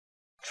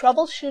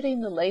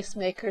Troubleshooting the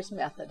Lacemaker's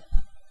method.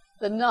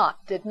 The knot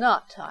did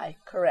not tie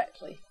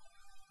correctly.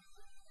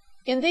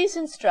 In these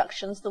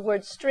instructions, the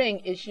word string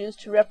is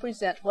used to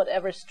represent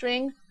whatever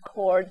string,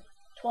 cord,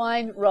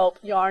 twine, rope,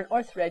 yarn,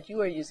 or thread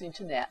you are using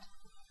to net.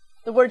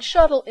 The word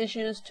shuttle is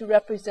used to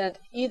represent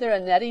either a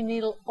netting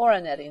needle or a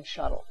netting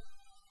shuttle.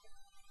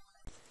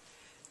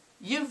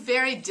 You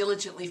very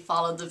diligently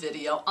followed the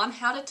video on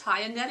how to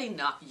tie a netting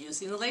knot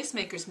using the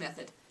Lacemaker's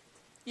method.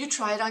 You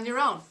try it on your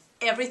own.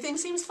 Everything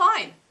seems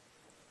fine.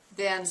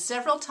 Then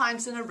several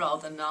times in a row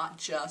the knot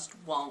just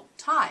won't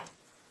tie.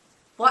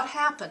 What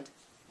happened?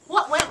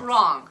 What went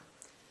wrong?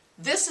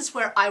 This is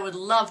where I would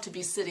love to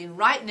be sitting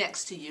right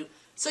next to you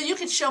so you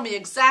could show me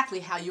exactly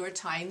how you are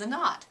tying the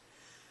knot.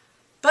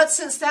 But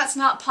since that's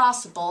not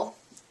possible,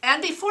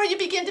 and before you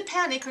begin to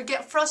panic or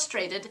get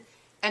frustrated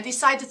and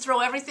decide to throw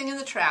everything in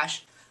the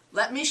trash,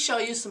 let me show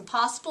you some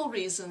possible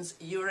reasons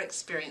you are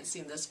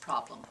experiencing this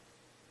problem.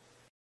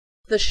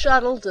 The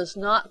shuttle does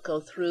not go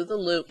through the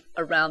loop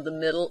around the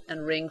middle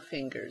and ring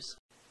fingers.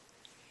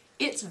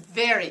 It's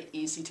very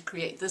easy to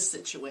create this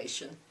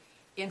situation.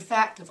 In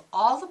fact, of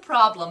all the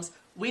problems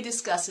we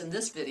discuss in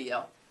this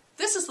video,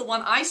 this is the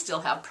one I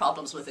still have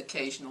problems with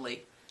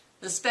occasionally,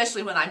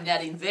 especially when I'm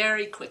netting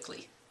very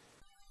quickly.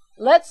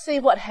 Let's see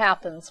what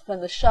happens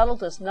when the shuttle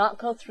does not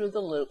go through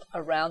the loop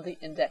around the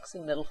index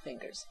and middle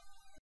fingers.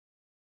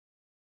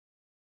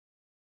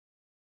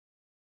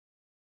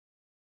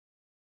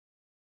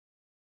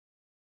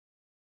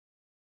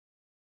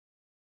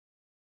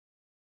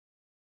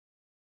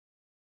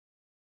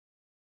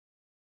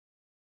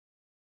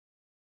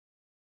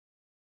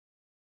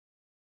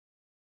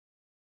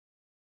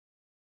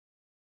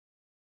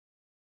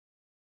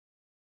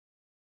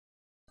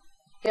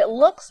 It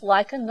looks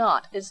like a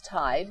knot is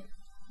tied,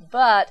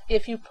 but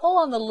if you pull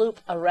on the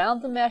loop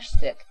around the mesh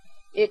stick,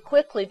 it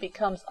quickly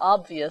becomes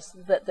obvious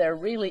that there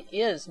really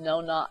is no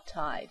knot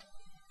tied.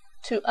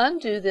 To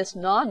undo this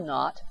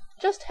non-knot,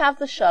 just have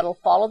the shuttle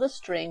follow the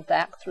string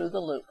back through the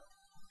loop.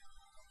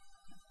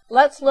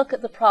 Let's look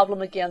at the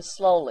problem again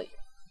slowly.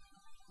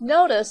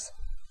 Notice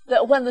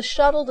that when the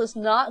shuttle does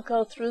not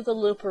go through the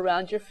loop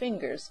around your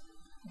fingers,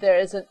 there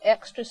is an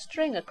extra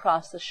string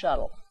across the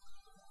shuttle.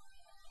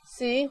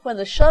 See, when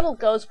the shuttle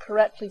goes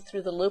correctly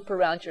through the loop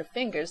around your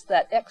fingers,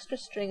 that extra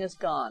string is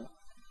gone.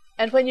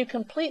 And when you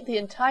complete the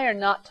entire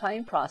knot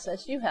tying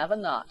process, you have a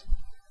knot.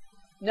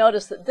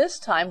 Notice that this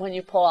time when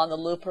you pull on the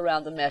loop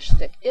around the mesh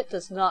stick, it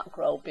does not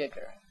grow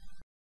bigger.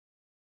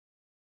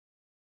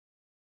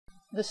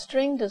 The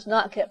string does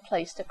not get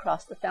placed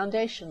across the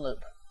foundation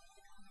loop.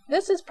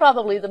 This is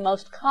probably the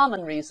most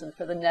common reason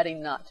for the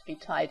netting knot to be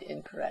tied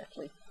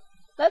incorrectly.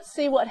 Let's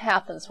see what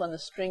happens when the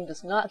string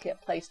does not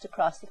get placed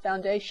across the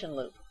foundation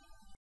loop.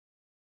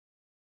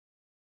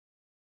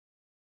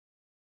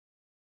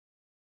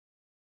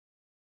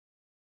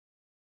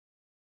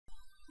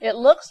 It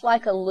looks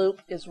like a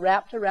loop is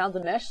wrapped around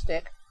the mesh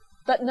stick,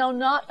 but no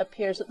knot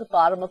appears at the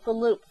bottom of the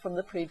loop from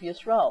the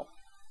previous row.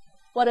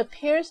 What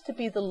appears to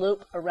be the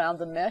loop around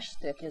the mesh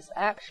stick is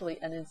actually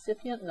an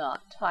incipient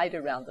knot tied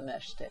around the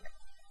mesh stick.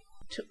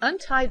 To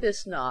untie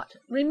this knot,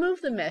 remove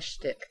the mesh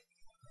stick.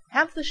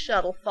 Have the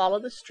shuttle follow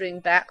the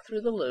string back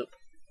through the loop,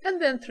 and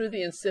then through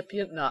the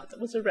incipient knot that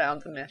was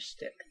around the mesh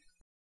stick.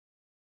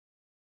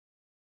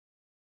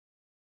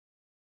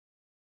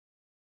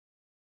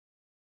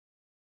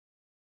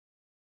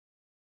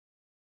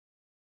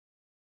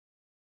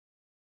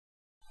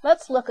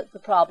 Let's look at the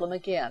problem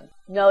again.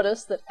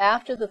 Notice that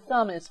after the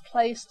thumb is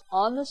placed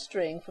on the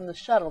string from the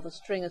shuttle, the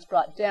string is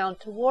brought down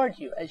toward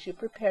you as you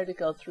prepare to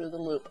go through the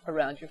loop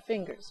around your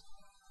fingers.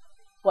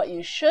 What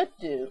you should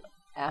do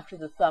after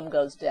the thumb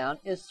goes down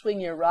is swing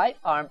your right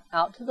arm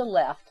out to the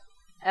left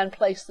and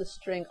place the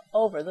string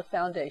over the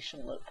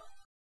foundation loop.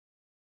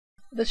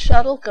 The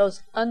shuttle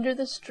goes under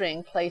the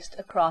string placed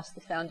across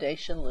the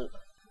foundation loop.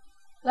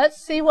 Let's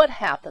see what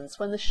happens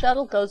when the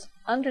shuttle goes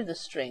under the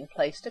string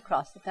placed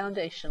across the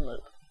foundation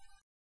loop.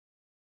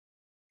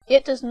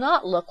 It does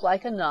not look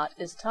like a knot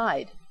is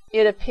tied.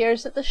 It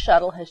appears that the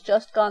shuttle has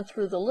just gone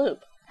through the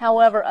loop.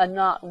 However, a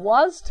knot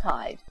was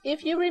tied.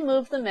 If you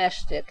remove the mesh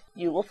stick,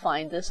 you will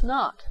find this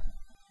knot.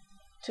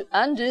 To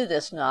undo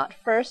this knot,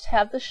 first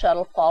have the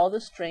shuttle follow the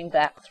string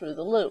back through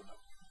the loop.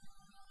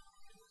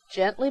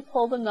 Gently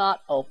pull the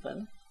knot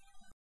open.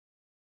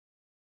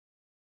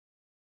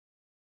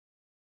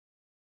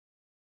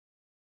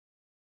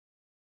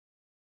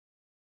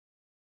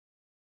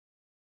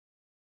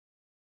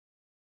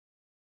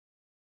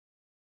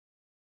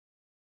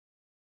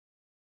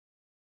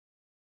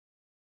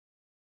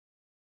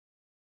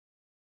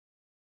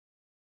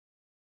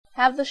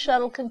 Have the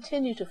shuttle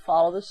continue to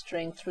follow the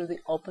string through the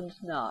opened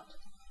knot.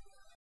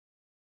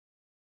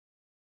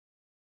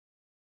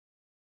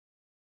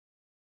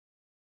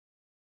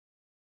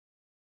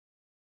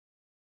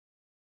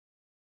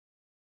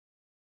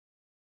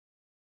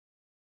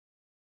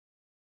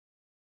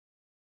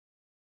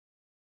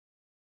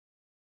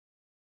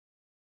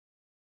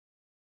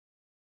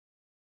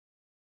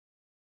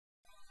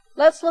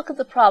 Let's look at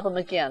the problem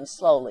again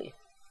slowly.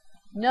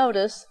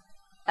 Notice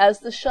As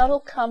the shuttle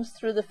comes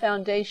through the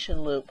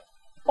foundation loop,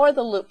 or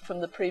the loop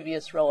from the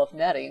previous row of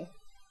netting,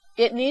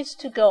 it needs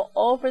to go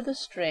over the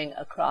string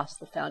across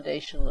the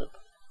foundation loop.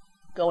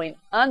 Going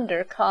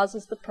under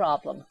causes the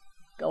problem.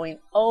 Going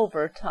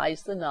over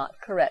ties the knot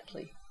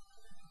correctly.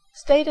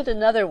 Stated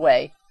another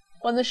way,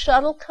 when the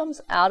shuttle comes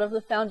out of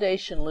the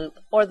foundation loop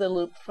or the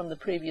loop from the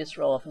previous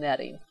row of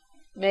netting,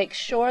 make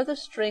sure the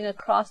string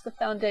across the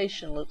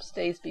foundation loop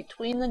stays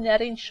between the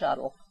netting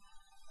shuttle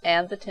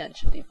and the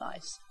tension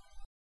device.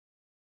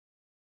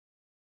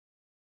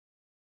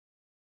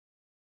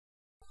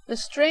 The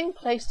string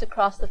placed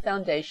across the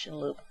foundation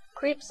loop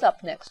creeps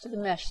up next to the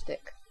mesh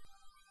stick.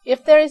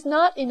 If there is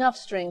not enough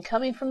string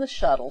coming from the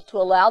shuttle to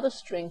allow the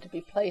string to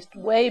be placed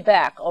way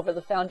back over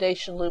the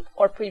foundation loop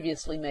or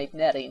previously made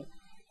netting,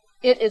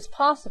 it is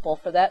possible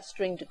for that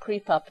string to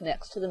creep up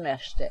next to the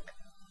mesh stick.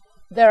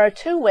 There are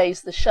two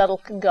ways the shuttle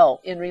can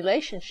go in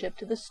relationship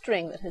to the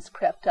string that has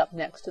crept up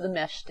next to the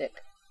mesh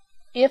stick.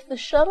 If the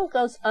shuttle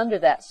goes under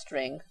that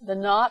string, the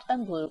knot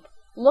and loop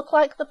look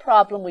like the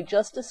problem we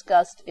just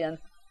discussed in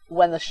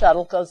when the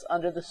shuttle goes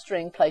under the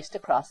string placed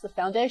across the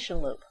foundation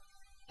loop,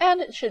 and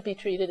it should be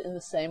treated in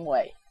the same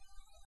way.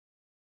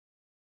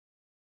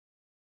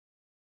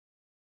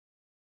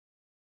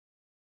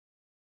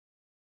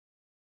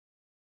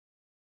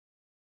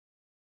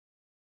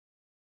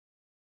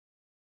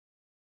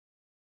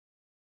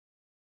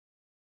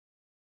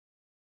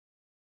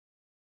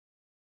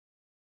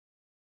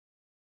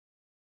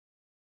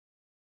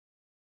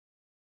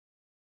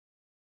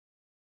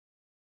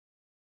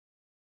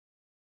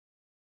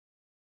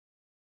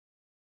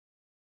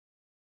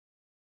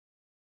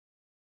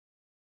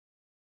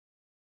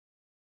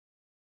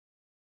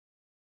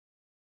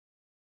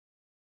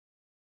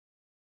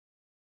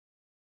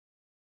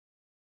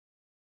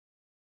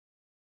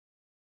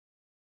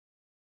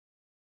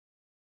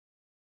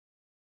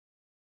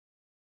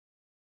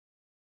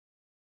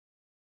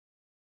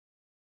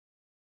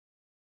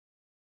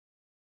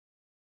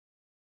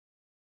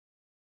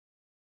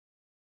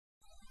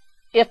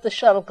 If the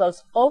shuttle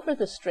goes over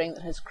the string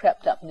that has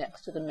crept up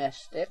next to the mesh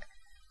stick,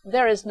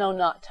 there is no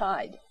knot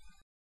tied.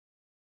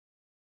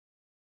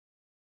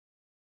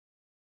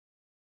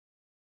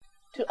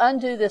 To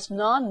undo this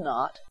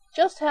non-knot,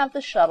 just have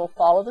the shuttle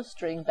follow the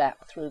string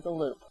back through the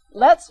loop.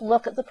 Let's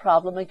look at the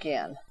problem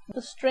again.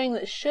 The string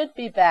that should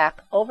be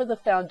back over the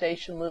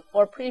foundation loop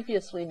or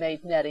previously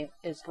made netting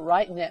is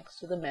right next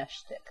to the mesh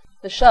stick.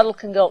 The shuttle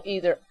can go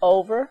either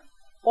over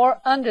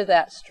or under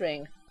that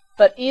string,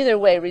 but either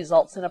way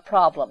results in a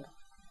problem.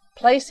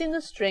 Placing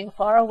the string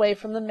far away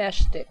from the mesh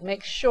stick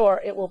makes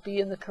sure it will be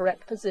in the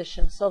correct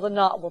position so the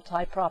knot will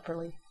tie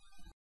properly.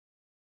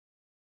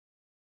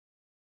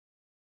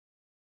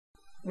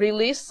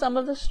 Release some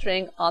of the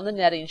string on the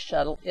netting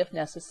shuttle if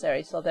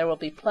necessary, so there will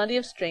be plenty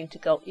of string to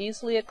go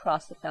easily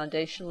across the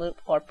foundation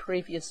loop or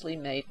previously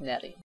made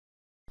netting.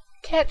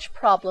 Catch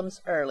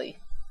problems early.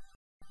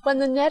 When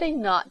the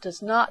netting knot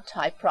does not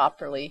tie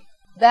properly,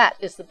 that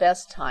is the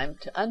best time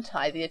to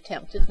untie the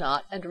attempted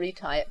knot and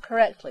retie it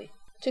correctly.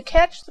 To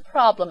catch the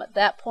problem at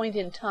that point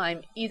in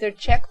time, either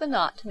check the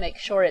knot to make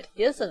sure it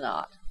is a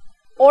knot,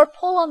 or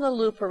pull on the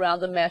loop around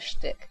the mesh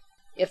stick.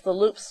 If the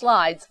loop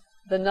slides,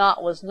 the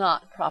knot was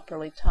not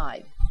properly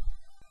tied.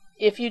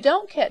 If you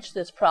don't catch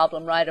this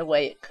problem right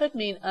away, it could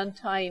mean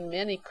untying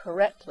many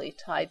correctly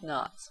tied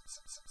knots.